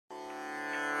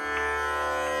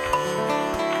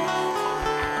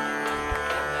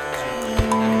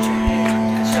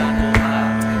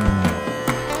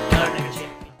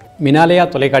மினாலயா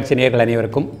தொலைக்காட்சி நேயர்கள்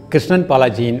அனைவருக்கும் கிருஷ்ணன்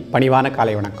பாலாஜியின் பணிவான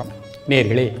காலை வணக்கம்.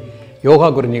 நேயர்களே, யோகா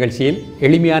குரு நிகழ்ச்சியில்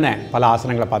எளிமையான பல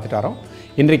ஆசனங்களை பார்த்துட்டு வரோம்.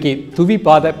 இன்றைக்கு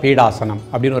துவிபாத பீடாசனம்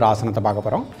அப்படின்னு ஒரு ஆசனத்தை பார்க்க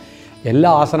போகிறோம்.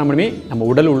 எல்லா ஆசனமுமே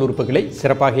நம்ம உடல் உள்ளுறுப்புகளை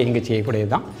சிறப்பாக இயங்க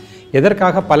செய்யக்கூடியது தான்.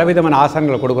 எதற்காக பலவிதமான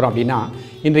ஆசனங்களை கொடுக்குறோம் அப்படின்னா,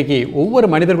 இன்றைக்கு ஒவ்வொரு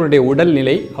மனிதர்களுடைய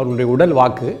உடல்நிலை, அவர்களுடைய உடல்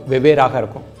வாக்கு வெவ்வேறாக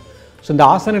இருக்கும். ஸோ இந்த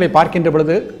ஆசனங்களை பார்க்கின்ற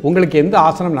பொழுது உங்களுக்கு எந்த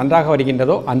ஆசனம் நன்றாக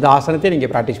வருகின்றதோ அந்த ஆசனத்தை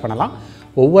நீங்கள் ப்ராக்டிஸ் பண்ணலாம்.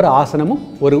 ஒவ்வொரு ஆசனமும்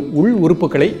ஒரு உள்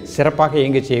உறுப்புகளை சிறப்பாக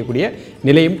இயங்க செய்யக்கூடிய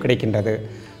நிலையும் கிடைக்கின்றது.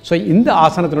 ஸோ இந்த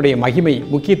ஆசனத்தினுடைய மகிமை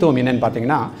முக்கியத்துவம் என்னென்னு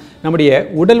பார்த்தீங்கன்னா, நம்முடைய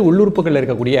உடல் உள்ளுறுப்புகளில்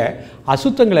இருக்கக்கூடிய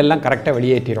அசுத்தங்கள் எல்லாம் கரெக்டாக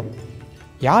வெளியேற்றிடும்.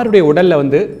 யாருடைய உடலில்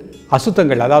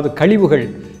அசுத்தங்கள், அதாவது கழிவுகள்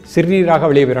சிறுநீராக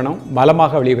வெளியேறணும்,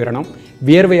 மலமாக வெளியேறணும்,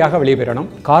 வியர்வையாக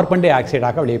வெளியேறணும், கார்பன் டை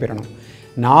ஆக்சைடாக வெளியேறணும்,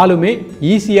 நாலுமே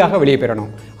ஈஸியாக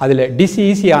வெளியேறணும். அதில்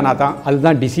ஈஸி ஆனால் தான்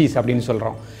அதுதான் டிசீஸ் அப்படின்னு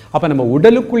சொல்கிறோம். அப்போ நம்ம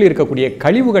உடலுக்குள் இருக்கக்கூடிய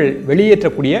கழிவுகள்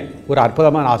வெளியேற்றக்கூடிய ஒரு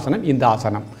அற்புதமான ஆசனம் இந்த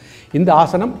ஆசனம். இந்த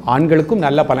ஆசனம் ஆண்களுக்கும்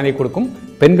நல்ல பலனை கொடுக்கும்,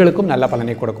 பெண்களுக்கும் நல்ல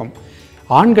பலனை கொடுக்கும்.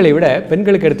 ஆண்களை விட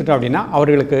பெண்களுக்கு எடுத்துட்டோம் அப்படின்னா,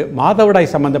 அவர்களுக்கு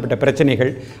மாதவிடாய் சம்பந்தப்பட்ட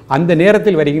பிரச்சனைகள், அந்த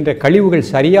நேரத்தில் வருகின்ற கழிவுகள்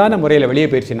சரியான முறையில் வெளியே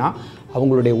போயிடுச்சுன்னா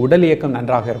அவங்களுடைய உடல் இயக்கம்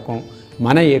நன்றாக இருக்கும்,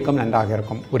 மன இயக்கம் நன்றாக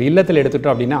இருக்கும். ஒரு இல்லத்தில்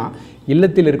எடுத்துட்டோம் அப்படின்னா,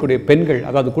 இல்லத்தில் இருக்கக்கூடிய பெண்கள்,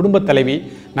 அதாவது குடும்பத் தலைவி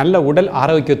நல்ல உடல்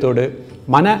ஆரோக்கியத்தோடு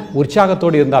மன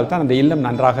உற்சாகத்தோடு இருந்தால்தான் அந்த இல்லம்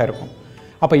நன்றாக இருக்கும்.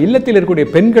 அப்போ இல்லத்தில் இருக்கக்கூடிய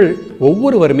பெண்கள்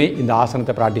ஒவ்வொருவருமே இந்த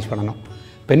ஆசனத்தை ப்ராக்டிஸ் பண்ணணும்.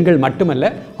 பெண்கள் மட்டுமல்ல,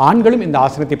 ஆண்களும் இந்த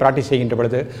ஆசனத்தை ப்ராக்டிஸ் செய்கின்ற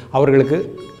பொழுது அவர்களுக்கு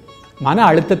மன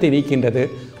அழுத்தத்தை நீக்கின்றது,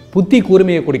 புத்தி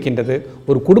கூர்மையை கொடுக்கின்றது,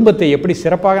 ஒரு குடும்பத்தை எப்படி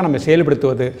சிறப்பாக நம்ம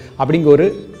செயல்படுத்துவது அப்படிங்கிற ஒரு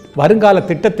வருங்கால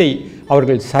திட்டத்தை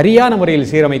அவர்கள் சரியான முறையில்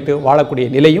சீரமைத்து வாழக்கூடிய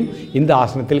நிலையும் இந்த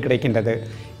ஆசனத்தில் கிடைக்கின்றது.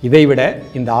 இதைவிட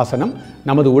இந்த ஆசனம்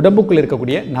நமது உடம்புக்குள்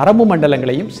இருக்கக்கூடிய நரம்பு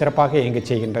மண்டலங்களையும் சிறப்பாக இயங்க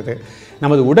செய்கின்றது.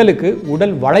 நமது உடலுக்கு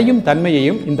உடல் வளையும்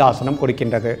தன்மையையும் இந்த ஆசனம்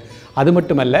கொடுக்கின்றது. அது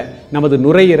மட்டுமல்ல, நமது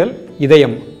நுரையீரல்,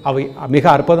 இதயம் அவை மிக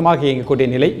அற்புதமாக இயங்கக்கூடிய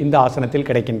நிலை இந்த ஆசனத்தில்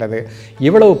கிடைக்கின்றது.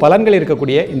 இவ்வளவு பலன்கள்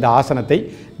இருக்கக்கூடிய இந்த ஆசனத்தை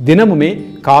தினமுமே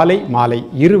காலை மாலை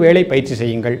 2 வேளை பயிற்சி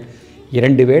செய்யுங்கள்.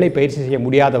 2 வேளை பயிற்சி செய்ய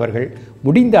முடியாதவர்கள்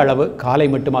முடிந்த அளவு காலை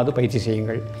மட்டுமாவது பயிற்சி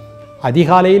செய்யுங்கள்.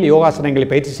 அதிகாலையில் யோகாசனங்களை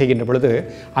பயிற்சி செய்கின்ற பொழுது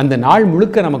அந்த நாள்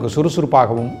முழுக்க நமக்கு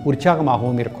சுறுசுறுப்பாகவும்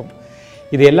உற்சாகமாகவும் இருக்கும்.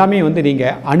 இது எல்லாமே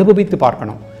நீங்கள் அனுபவித்து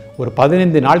பார்க்கணும். ஒரு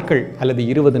 15 நாட்கள் அல்லது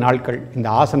 20 நாட்கள் இந்த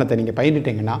ஆசனத்தை நீங்கள்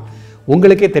பயின்றுட்டீங்கன்னா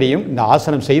உங்களுக்கே தெரியும், இந்த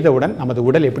ஆசனம் செய்தவுடன் நமது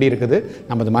உடல் எப்படி இருக்குது,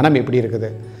 நமது மனம் எப்படி இருக்குது.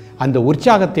 அந்த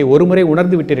உற்சாகத்தை ஒரு முறை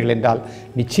உணர்ந்து விட்டீர்கள் என்றால்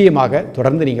நிச்சயமாக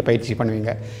தொடர்ந்து நீங்கள் பயிற்சி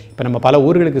பண்ணுவீங்க. இப்போ நம்ம பல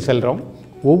ஊர்களுக்கு செல்கிறோம்.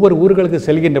 ஒவ்வொரு ஊர்களுக்கு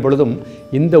செல்கின்ற பொழுதும்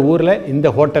இந்த ஊரில் இந்த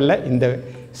ஹோட்டலில் இந்த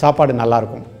சாப்பாடு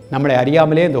நல்லாயிருக்கும், நம்மளை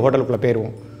அறியாமலே இந்த ஹோட்டலுக்குள்ளே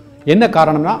போயிடுவோம். என்ன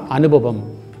காரணம்னா அனுபவம்.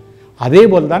 அதே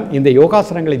போல் தான் இந்த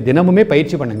யோகாசனங்களை தினமுமே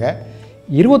பயிற்சி பண்ணுங்கள்.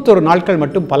 21 நாட்கள்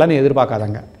மட்டும் பலனை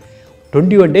எதிர்பார்க்காதாங்க.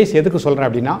 21 டேஸ் எதுக்கு சொல்கிறேன்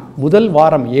அப்படின்னா, முதல்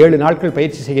வாரம் 7 நாட்கள்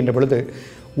பயிற்சி செய்கின்ற பொழுது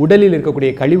உடலில்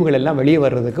இருக்கக்கூடிய கழிவுகள் எல்லாம் வெளியே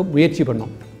வர்றதுக்கு முயற்சி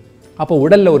பண்ணும். அப்போ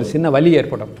உடலில் ஒரு சின்ன வலி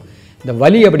ஏற்படும். இந்த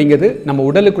வலி அப்படிங்கிறது நம்ம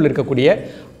உடலுக்குள் இருக்கக்கூடிய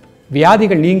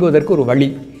வியாதிகள் நீங்குவதற்கு ஒரு வழி.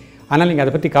 ஆனால் நீங்கள்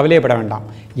அதை பற்றி கவலையப்பட வேண்டாம்.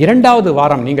 2வது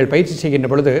வாரம் நீங்கள் பயிற்சி செய்கின்ற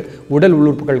பொழுது உடல்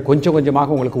உள்ளுறுப்புகள் கொஞ்சம்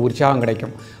கொஞ்சமாக உங்களுக்கு உற்சாகம்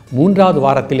கிடைக்கும். 3வது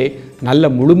வாரத்திலே நல்ல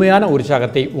முழுமையான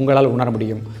உற்சாகத்தை உங்களால் உணர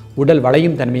முடியும். உடல்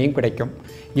வளையும் தன்மையும் கிடைக்கும்.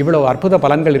 இவ்வளவு அற்புத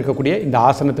பலன்கள் இருக்கக்கூடிய இந்த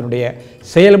ஆசனத்தினுடைய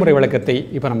செயல்முறை விளக்கத்தை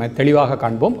இப்போ நம்ம தெளிவாக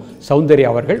காண்போம்.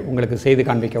 சௌந்தர்யா அவர்கள் உங்களுக்கு செய்து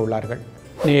காண்பிக்க உள்ளார்கள்.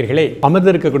 நேயர்களே,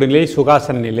 அமர்ந்திருக்கக்கூடிய நிலை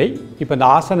சுகாசன நிலை. இப்போ இந்த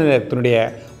ஆசனத்தினுடைய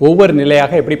ஒவ்வொரு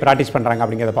நிலையாக எப்படி ப்ராக்டிஸ் பண்ணுறாங்க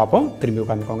அப்படிங்கிறத பார்ப்போம். திரும்பி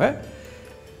உட்காந்துக்கோங்க,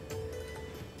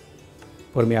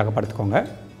 பொறுமையாக படுத்துக்கோங்க.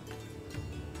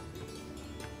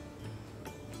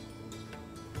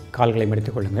 கால்களை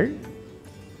மடித்துக் கொள்ளுங்கள்.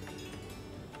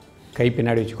 கை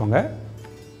பின்னாடி வச்சுக்கோங்க.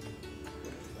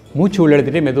 மூச்சு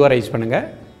உள்ளெடுத்துட்டு மெதுவாக ரைஸ் பண்ணுங்கள்.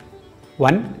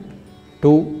 1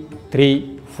 2 3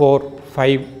 4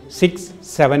 5 6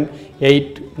 7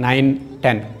 8 9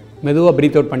 10. மெதுவாக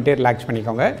ப்ரீத் அவுட் பண்ணிட்டு ரிலாக்ஸ்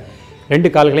பண்ணிக்கோங்க. 2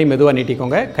 கால்களையும் மெதுவாக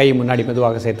நீட்டிக்கோங்க. கை முன்னாடி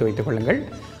மெதுவாக சேர்த்து வைத்துக் கொள்ளுங்கள்.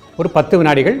 ஒரு 10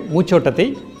 வினாடிகள் மூச்சோட்டத்தை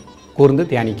கூர்ந்து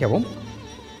தியானிக்கவும்.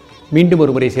 மீண்டும்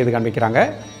ஒரு முறை செய்து காண்பிக்கிறாங்க.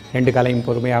 2 காலையும்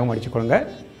பொறுமையாக மடிச்சுக்கொள்ளுங்க.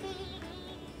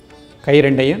 கை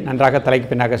 2ஐயும் நன்றாக தலைக்கு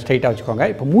பின்னாக ஸ்ட்ரைட்டாக வச்சுக்கோங்க.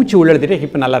 இப்போ மூச்சு உள்ளெடுத்துட்டு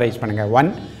ஹிப்பை நல்லா ரைஸ் பண்ணுங்கள்.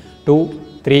 1 2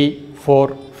 3 4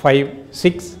 5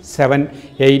 6 7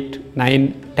 8 9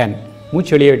 10.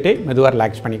 மூச்சு வெளியே விட்டு மெதுவாக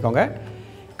ரிலாக்ஸ் பண்ணிக்கோங்க.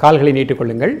 கால்களை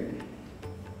நீட்டிக்கொள்ளுங்கள்.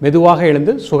 மெதுவாக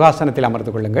எழுந்து சுகாசனத்தில்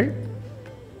அமர்ந்து கொள்ளுங்கள்.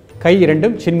 கை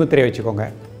 2ம் சின்முத்திரை வச்சுக்கோங்க.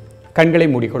 கண்களை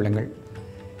மூடிக்கொள்ளுங்கள்.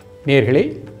 நேயர்களே,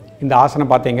 இந்த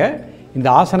ஆசனம் பார்த்தீங்க. இந்த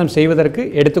ஆசனம் செய்வதற்கு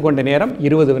எடுத்துக்கொண்ட நேரம்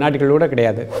 20 வினாடிகளோடு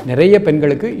கிடையாது. நிறைய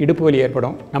பெண்களுக்கு இடுப்பு வலி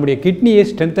ஏற்படும். நம்முடைய கிட்னியை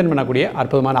ஸ்ட்ரென்தன் பண்ணக்கூடிய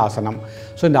அற்புதமான ஆசனம்.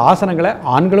 ஸோ இந்த ஆசனங்களை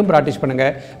ஆண்களும் ப்ராக்டிஸ்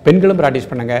பண்ணுங்கள், பெண்களும் ப்ராக்டிஸ்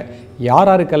பண்ணுங்கள்.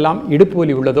 யாருக்கெல்லாம் இடுப்பு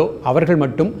வலி உள்ளதோ அவர்கள்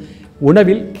மட்டும்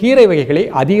உணவில் கீரை வகைகளை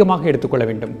அதிகமாக எடுத்துக்கொள்ள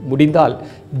வேண்டும். முடிந்தால்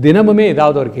தினமுமே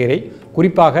ஏதாவது ஒரு கீரை,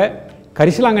 குறிப்பாக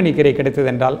கரிசலாங்கண்ணி கீரை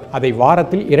கிடைத்ததென்றால் அதை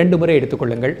வாரத்தில் 2 முறை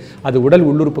எடுத்துக்கொள்ளுங்கள். அது உடல்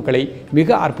உள்ளுறுப்புகளை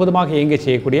மிக அற்புதமாக இயங்க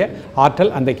செய்யக்கூடிய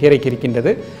ஆற்றல் அந்த கீரைக்கு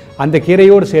இருக்கின்றது. அந்த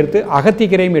கீரையோடு சேர்த்து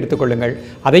அகத்திக்கீரையும் எடுத்துக்கொள்ளுங்கள்.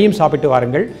 அதையும் சாப்பிட்டு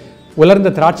வாருங்கள்.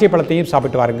 உலர்ந்த திராட்சை பழத்தையும்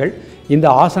சாப்பிட்டு வாருங்கள். இந்த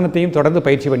ஆசனத்தையும் தொடர்ந்து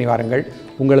பயிற்சி பண்ணி வாருங்கள்.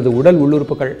 உங்களது உடல்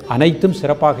உள்ளுறுப்புகள் அனைத்தும்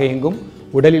சிறப்பாக இயங்கும்.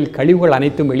 உடலில் கழிவுகள்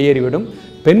அனைத்தும் வெளியேறிவிடும்.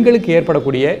 பெண்களுக்கு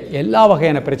ஏற்படக்கூடிய எல்லா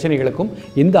வகையான பிரச்சனைகளுக்கும்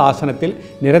இந்த ஆசனத்தில்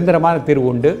நிரந்தரமான தீர்வு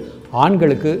உண்டு.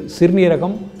 ஆண்களுக்கு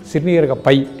சிறுநீரக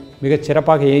பை மிகச்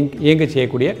சிறப்பாக இயங்க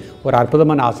செய்யக்கூடிய ஒரு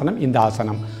அற்புதமான ஆசனம் இந்த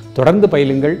ஆசனம். தொடர்ந்து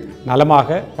பயிலுங்கள்.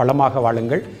 நலமாக வளமாக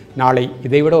வாழுங்கள். நாளை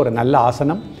இதைவிட ஒரு நல்ல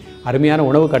ஆசனம், அருமையான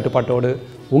உணவு கட்டுப்பாட்டோடு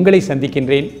உங்களை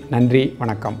சந்திக்கின்றேன். நன்றி,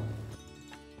 வணக்கம்.